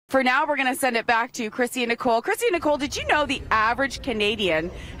For now, we're going to send it back to Krissy and Nicole. Krissy and Nicole, did you know the average Canadian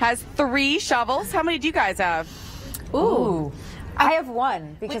has 3 shovels? How many do you guys have? Ooh. I have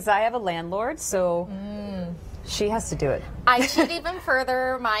 1 because I have a landlord, so she has to do it. I should even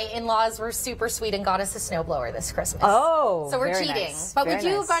further. My in-laws were super sweet and got us a snowblower this Christmas. Oh, so we're cheating. Nice. But very we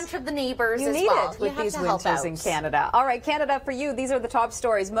do nice. a bunch of the neighbors you as need well. it with these winters in Canada. All right, Canada, for you, these are the top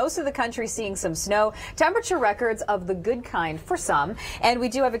stories. Most of the country seeing some snow, temperature records of the good kind for some, and we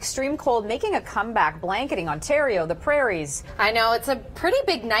do have extreme cold making a comeback, blanketing Ontario, the prairies. I know, it's a pretty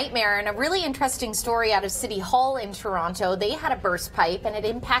big nightmare, and a really interesting story out of City Hall in Toronto. They had a burst pipe and it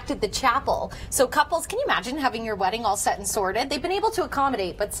impacted the chapel. So couples, can you imagine having your wedding all set and sorted? They've been able to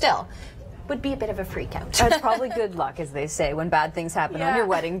accommodate, but still would be a bit of a freak out. That's probably good luck, as they say, when bad things happen on your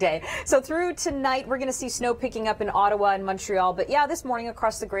wedding day. So through tonight, we're going to see snow picking up in Ottawa and Montreal. But yeah, this morning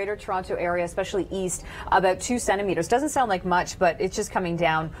across the greater Toronto area, especially east, about 2 centimeters. Doesn't sound like much, but it's just coming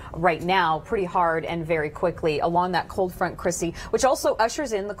down right now pretty hard and very quickly along that cold front, Krissy, which also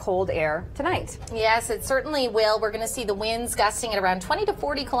ushers in the cold air tonight. Yes, it certainly will. We're going to see the winds gusting at around 20 to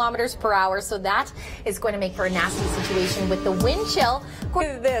 40 kilometers per hour. So that is going to make for a nasty situation with the wind chill. Look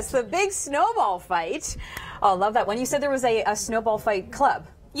at this, the big snowball fight. Oh, I love that one. You said there was a snowball fight club.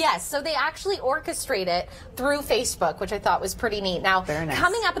 Yes, so they actually orchestrate it through Facebook, which I thought was pretty neat. Now,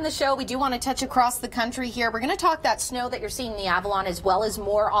 coming up in the show, we do want to touch across the country here. We're going to talk that snow that you're seeing in the Avalon as well as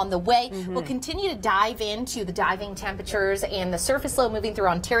more on the way. We'll continue to dive into the diving temperatures and the surface low moving through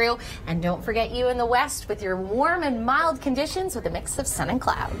Ontario. And don't forget you in the west with your warm and mild conditions with a mix of sun and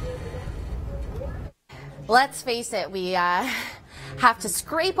cloud. Let's face it, we have to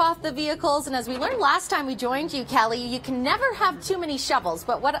scrape off the vehicles, and as we learned last time we joined you, Kelly, you can never have too many shovels,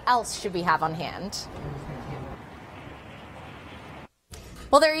 but what else should we have on hand?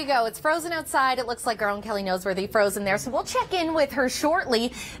 Well, there you go. It's frozen outside. It looks like our own Kelly Noseworthy frozen there, so we'll check in with her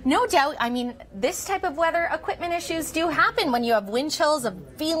shortly. No doubt, I mean, this type of weather, equipment issues do happen when you have wind chills of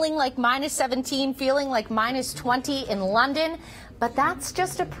feeling like minus 17, feeling like minus 20 in London. But that's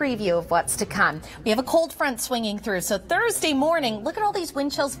just a preview of what's to come. We have a cold front swinging through. So Thursday morning, look at all these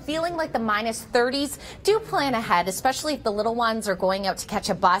wind chills feeling like the minus 30s. Do plan ahead, especially if the little ones are going out to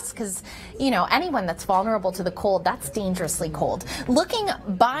catch a bus, because, you know, anyone that's vulnerable to the cold, that's dangerously cold. Looking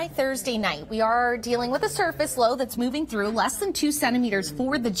by Thursday night, we are dealing with a surface low that's moving through less than 2 centimeters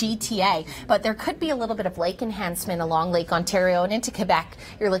for the GTA, but there could be a little bit of lake enhancement along Lake Ontario and into Quebec.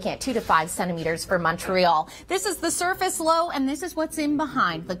 You're looking at 2 to 5 centimeters for Montreal. This is the surface low, and this is what's in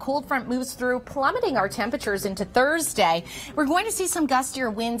behind. The cold front moves through, plummeting our temperatures into Thursday. We're going to see some gustier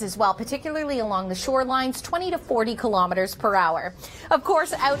winds as well, particularly along the shorelines, 20 to 40 kilometers per hour. Of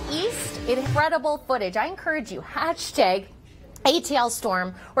course, out east, incredible footage. I encourage you, hashtag ATL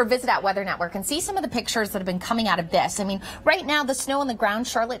storm, or visit at Weather Network and see some of the pictures that have been coming out of this. I mean, right now, the snow on the ground,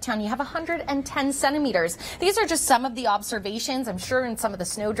 Charlottetown, you have 110 centimeters. These are just some of the observations. I'm sure in some of the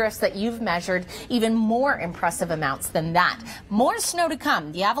snow drifts that you've measured, even more impressive amounts than that. More snow to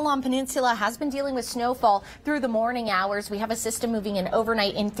come. The Avalon Peninsula has been dealing with snowfall through the morning hours. We have a system moving in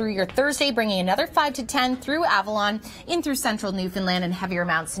overnight in through your Thursday, bringing another 5 to 10 through Avalon, in through central Newfoundland, and heavier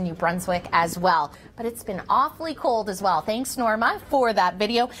amounts in New Brunswick as well. But it's been awfully cold as well. Thanks, Norma, for that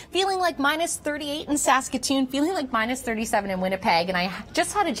video. Feeling like minus 38 in Saskatoon, feeling like minus 37 in Winnipeg. And I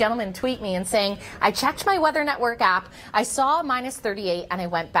just had a gentleman tweet me and saying, I checked my Weather Network app, I saw minus 38, and I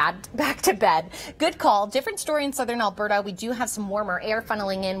went back to bed. Good call. Different story in southern Alberta. We do have some warmer air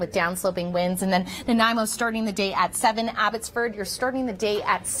funneling in with downsloping winds. And then Nanaimo starting the day at 7. Abbotsford, you're starting the day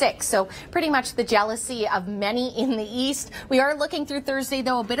at 6. So pretty much the jealousy of many in the east. We are looking through Thursday,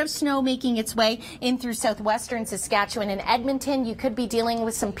 though, a bit of snow making its way in through southwestern Saskatchewan and Edmonton. You could be dealing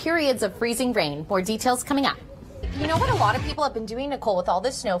with some periods of freezing rain. More details coming up. You know what a lot of people have been doing, Nicole, with all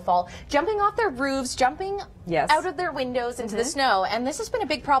this snowfall? Jumping off their roofs, jumping out of their windows into the snow. And this has been a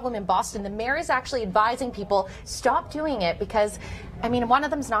big problem in Boston. The mayor is actually advising people, stop doing it because, I mean, one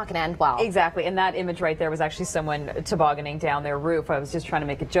of them's not going to end well. Exactly. And that image right there was actually someone tobogganing down their roof. I was just trying to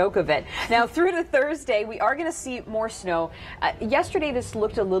make a joke of it. Now, through to Thursday, we are going to see more snow. Yesterday, this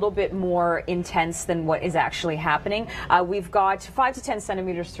looked a little bit more intense than what is actually happening. We've got 5 to 10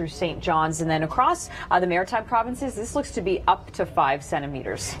 centimeters through St. John's, and then across the Maritime provinces, this looks to be up to 5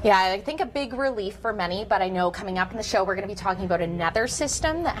 centimeters. Yeah, I think a big relief for many, but I know coming up in the show, we're going to be talking about another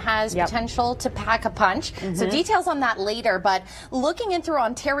system that has potential to pack a punch. So details on that later. But looking in through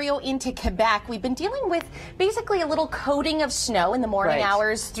Ontario into Quebec, we've been dealing with basically a little coating of snow in the morning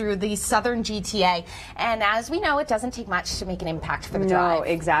hours through the southern GTA. And as we know, it doesn't take much to make an impact for the drive. No,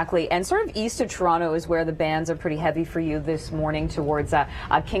 exactly. And sort of east of Toronto is where the bands are pretty heavy for you this morning towards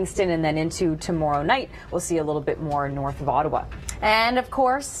Kingston, and then into tomorrow night. We'll see a little bit more north of Ottawa. And of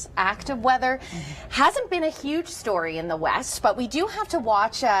course, active weather hasn't been a huge story in the west, but we do have to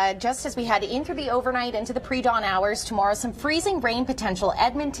watch just as we head in through the overnight into the pre-dawn hours tomorrow, some freezing rain potential.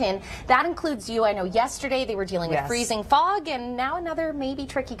 Edmonton, that includes you. I know yesterday they were dealing with freezing fog, and now another maybe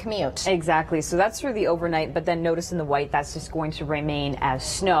tricky commute. Exactly. So that's through the overnight, but then notice in the white, that's just going to remain as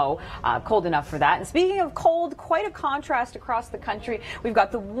snow. Cold enough for that. And speaking of cold, quite a contrast across the country. We've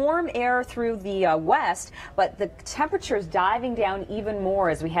got the warm air through the west, but the temperatures diving down even more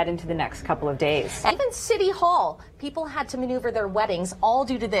as we head into the next couple of days. Even City Hall, people had to maneuver their weddings all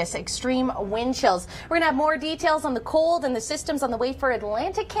due to this extreme wind chills. We're going to have more details on the cold and the systems on the way for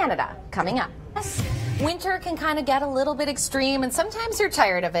Atlantic Canada coming up. Winter can kind of get a little bit extreme, and sometimes you're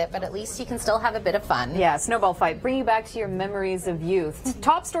tired of it, but at least you can still have a bit of fun. Yeah, snowball fight, bring you back to your memories of youth.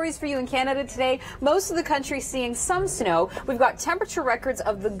 Top stories for you in Canada today. Most of the country seeing some snow. We've got temperature records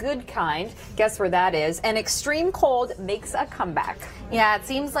of the good kind. Guess where that is? And extreme cold makes a comeback. Yeah, it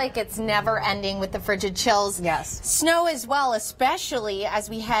seems like it's never ending with the frigid chills. Yes. Snow as well, especially as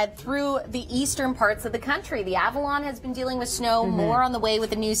we head through the eastern parts of the country. The Avalon has been dealing with snow, more on the way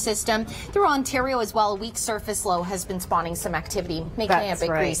with a new system. Through Ontario as well, a weak surface low has been spawning some activity, making it a bit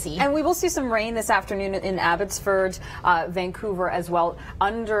greasy. And we will see some rain this afternoon in Abbotsford, Vancouver as well,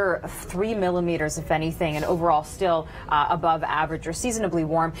 under 3 millimeters, if anything, and overall still above average or seasonably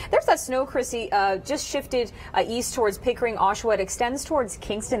warm. There's that snow, Krissy, just shifted east towards Pickering, Oshawa. It extends towards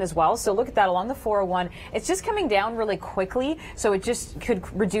Kingston as well. So look at that along the 401. It's just coming down really quickly, so it just could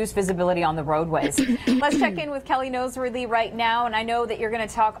reduce visibility on the roadways. Let's check in with Kelly Noseworthy right now, and I know that you're going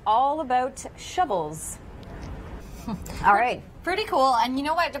to talk all about shovels. All right. Pretty cool. And you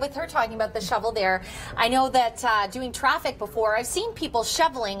know what, with her talking about the shovel there, I know that doing traffic before, I've seen people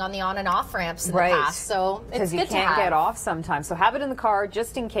shoveling on the on and off ramps in the past. So it's good to have. Because you can't get off sometimes. So have it in the car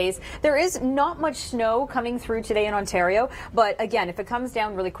just in case. There is not much snow coming through today in Ontario. But again, if it comes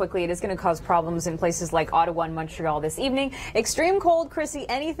down really quickly, it is going to cause problems in places like Ottawa and Montreal this evening. Extreme cold, Krissy,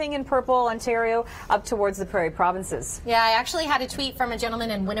 anything in purple, Ontario, up towards the Prairie provinces. Yeah, I actually had a tweet from a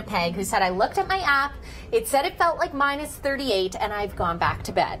gentleman in Winnipeg who said, I looked at my app, it said it felt like minus 38, and I've gone back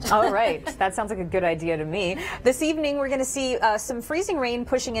to bed. All right. That sounds like a good idea to me. This evening, we're going to see some freezing rain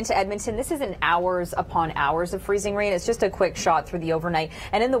pushing into Edmonton. This isn't hours upon hours of freezing rain. It's just a quick shot through the overnight.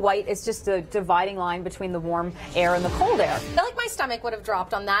 And in the white, it's just a dividing line between the warm air and the cold air. I feel like my stomach would have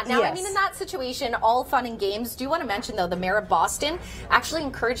dropped on that. Now, I mean, in that situation, all fun and games. Do you want to mention, though, the mayor of Boston actually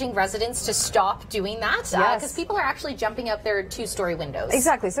encouraging residents to stop doing that? Because people are actually jumping out their two-story windows.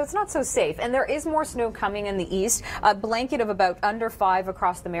 Exactly. So it's not so safe. And there is more snow coming in the east. A blanket of about under 5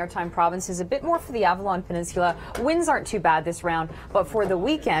 across the Maritime provinces, a bit more for the Avalon Peninsula. Winds aren't too bad this round, but for the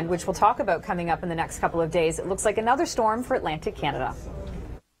weekend, which we'll talk about coming up in the next couple of days, it looks like another storm for Atlantic Canada.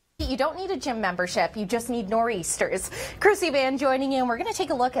 You don't need a gym membership, you just need nor'easters. Krissy Vann joining you, and we're going to take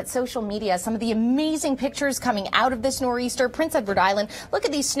a look at social media. Some of the amazing pictures coming out of this nor'easter, Prince Edward Island. Look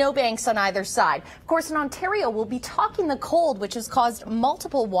at these snowbanks on either side. Of course, in Ontario, we'll be talking the cold, which has caused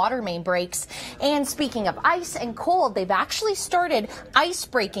multiple water main breaks. And speaking of ice and cold, they've actually started ice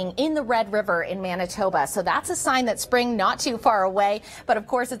breaking in the Red River in Manitoba. So that's a sign that spring not too far away. But of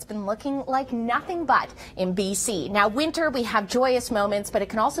course, it's been looking like nothing but in BC. Now, winter, we have joyous moments, but it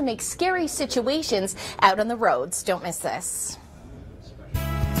can also make scary situations out on the roads. Don't miss this.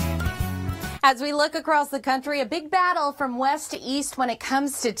 As we look across the country, a big battle from west to east when it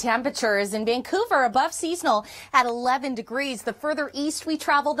comes to temperatures. In Vancouver, above seasonal at 11 degrees. The further east we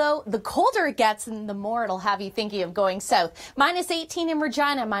travel, though, the colder it gets and the more it'll have you thinking of going south. Minus 18 in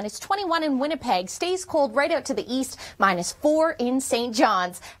Regina, minus 21 in Winnipeg. Stays cold right out to the east, minus 4 in St.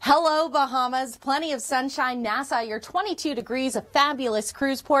 John's. Hello, Bahamas. Plenty of sunshine. Nassau, you're 22 degrees, a fabulous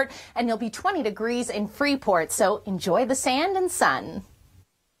cruise port, and you'll be 20 degrees in Freeport. So enjoy the sand and sun.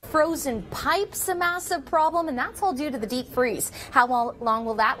 Frozen pipes, a massive problem, and that's all due to the deep freeze. How long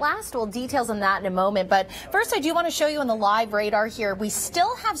will that last? Well, details on that in a moment. But first, I do want to show you on the live radar here, we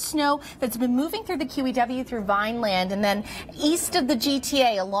still have snow that's been moving through the QEW through Vineland, and then east of the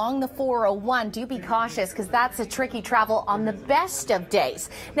GTA along the 401. Do be cautious because that's a tricky travel on the best of days.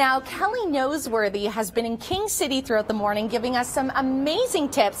 Now, Kelly Noseworthy has been in King City throughout the morning, giving us some amazing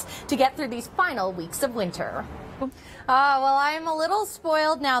tips to get through these final weeks of winter. Oh, well, I'm a little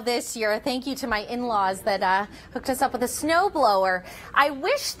spoiled now this year. Thank you to my in-laws that hooked us up with a snowblower. I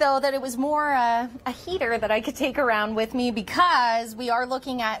wish, though, that it was more a heater that I could take around with me, because we are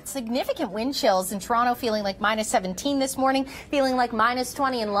looking at significant wind chills in Toronto, feeling like minus 17 this morning, feeling like minus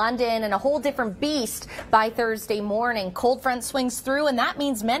 20 in London, and a whole different beast by Thursday morning. Cold front swings through, and that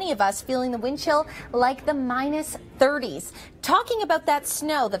means many of us feeling the wind chill like the minus 30s. Talking about that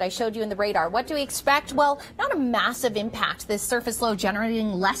snow that I showed you in the radar, what do we expect? Well, not a massive impact. This surface low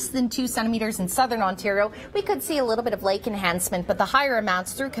generating less than 2 centimeters in southern Ontario. We could see a little bit of lake enhancement, but the higher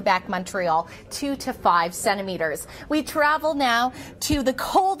amounts through Quebec, Montreal, 2 to 5 centimeters. We travel now to the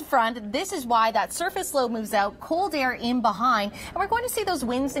cold front. This is why that surface low moves out, cold air in behind, and we're going to see those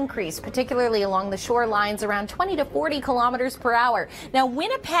winds increase, particularly along the shorelines, around 20 to 40 kilometers per hour. Now,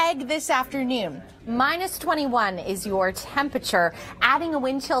 Winnipeg this afternoon, minus 21 is your temperature, adding a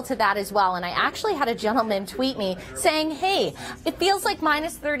wind chill to that as well. And I actually had a gentleman tweet me saying, hey, it feels like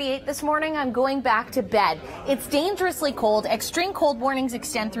minus 38 this morning. I'm going back to bed. It's dangerously cold. Extreme cold warnings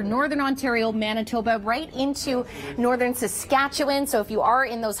extend through northern Ontario, Manitoba, right into northern Saskatchewan. So if you are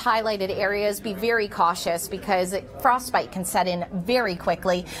in those highlighted areas, be very cautious, because frostbite can set in very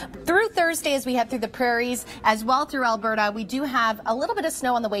quickly. Through Thursday, as we head through the prairies, as well through Alberta, we do have a little bit of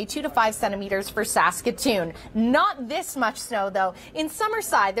snow on the way, 2 to 5 centimeters for Saskatoon. Not this much snow, though. In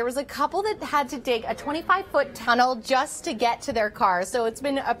Summerside, there was a couple that had to dig a 25-foot tunnel just to get to their car. So it's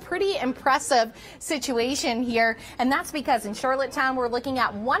been a pretty impressive situation here. And that's because in Charlottetown, we're looking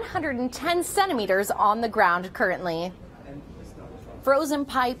at 110 centimeters on the ground currently. Frozen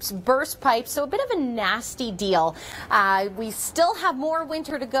pipes, burst pipes, so a bit of a nasty deal. We still have more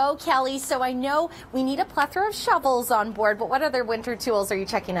winter to go, Kelly, so I know we need a plethora of shovels on board, but what other winter tools are you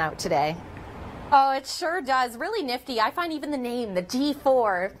checking out today? Oh, it sure does. Really nifty. I find even the name, the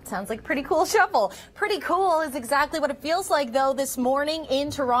D4, sounds like a pretty cool shovel. Pretty cool is exactly what it feels like, though, this morning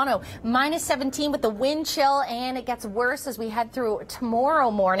in Toronto. Minus 17 with the wind chill, and it gets worse as we head through tomorrow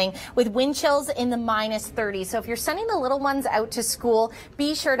morning with wind chills in the minus 30s. So if you're sending the little ones out to school,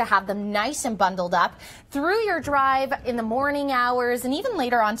 be sure to have them nice and bundled up. Through your drive in the morning hours and even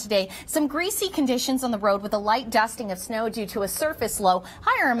later on today, some greasy conditions on the road with a light dusting of snow due to a surface low.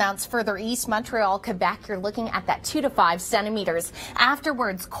 Higher amounts further east, Montreal, Quebec, you're looking at that 2 to 5 centimeters.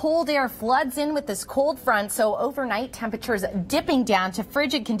 Afterwards, cold air floods in with this cold front, so overnight temperatures dipping down to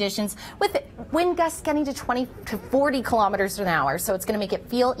frigid conditions with wind gusts getting to 20 to 40 kilometers an hour, so it's going to make it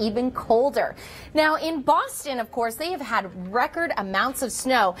feel even colder. Now, in Boston, of course, they have had record amounts of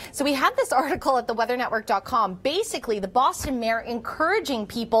snow. So we had this article at theweathernetwork.com. Basically, the Boston mayor encouraging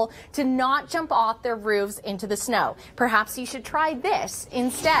people to not jump off their roofs into the snow. Perhaps you should try this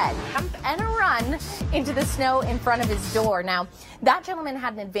instead. Jump and a run into the snow in front of his door. Now, that gentleman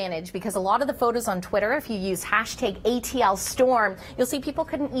had an advantage because a lot of the photos on Twitter, if you use hashtag ATL Storm, you'll see people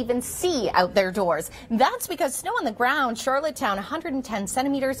couldn't even see out their doors. That's because snow on the ground, Charlottetown 110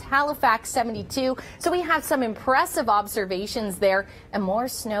 centimeters, Halifax 72. So we have some impressive observations there and more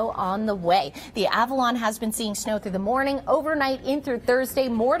snow on the way. The Avalon has been seeing snow through the morning, overnight in through Thursday.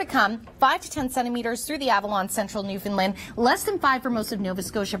 More to come, 5 to 10 centimeters through the Avalon, central Newfoundland, less than 5 for most of Nova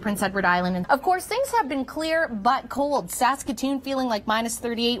Scotia, Prince Edward Island. And of course, things have been clear but cold. Saskatoon feeling like minus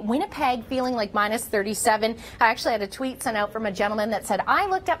 38, Winnipeg feeling like minus 37. I actually had a tweet sent out from a gentleman that said, I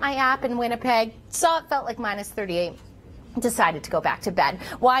looked at my app in Winnipeg, saw it felt like minus 38. Decided to go back to bed.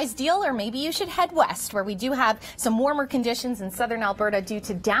 Wise deal, or maybe you should head west, where we do have some warmer conditions in southern Alberta due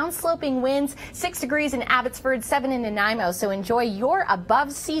to downsloping winds. 6 degrees in Abbotsford, 7 in Nanaimo, so enjoy your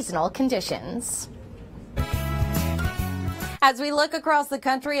above seasonal conditions. As we look across the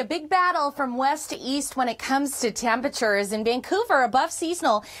country, a big battle from west to east when it comes to temperatures. In Vancouver, above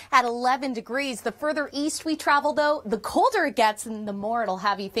seasonal at 11 degrees. The further east we travel, though, the colder it gets and the more it'll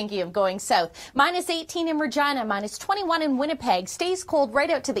have you thinking of going south. Minus 18 in Regina, minus 21 in Winnipeg. Stays cold right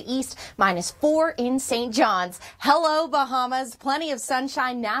out to the east, minus 4 in St. John's. Hello, Bahamas. Plenty of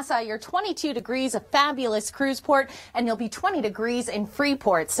sunshine. Nassau, you're 22 degrees, a fabulous cruise port, and you'll be 20 degrees in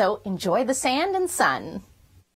Freeport. So enjoy the sand and sun.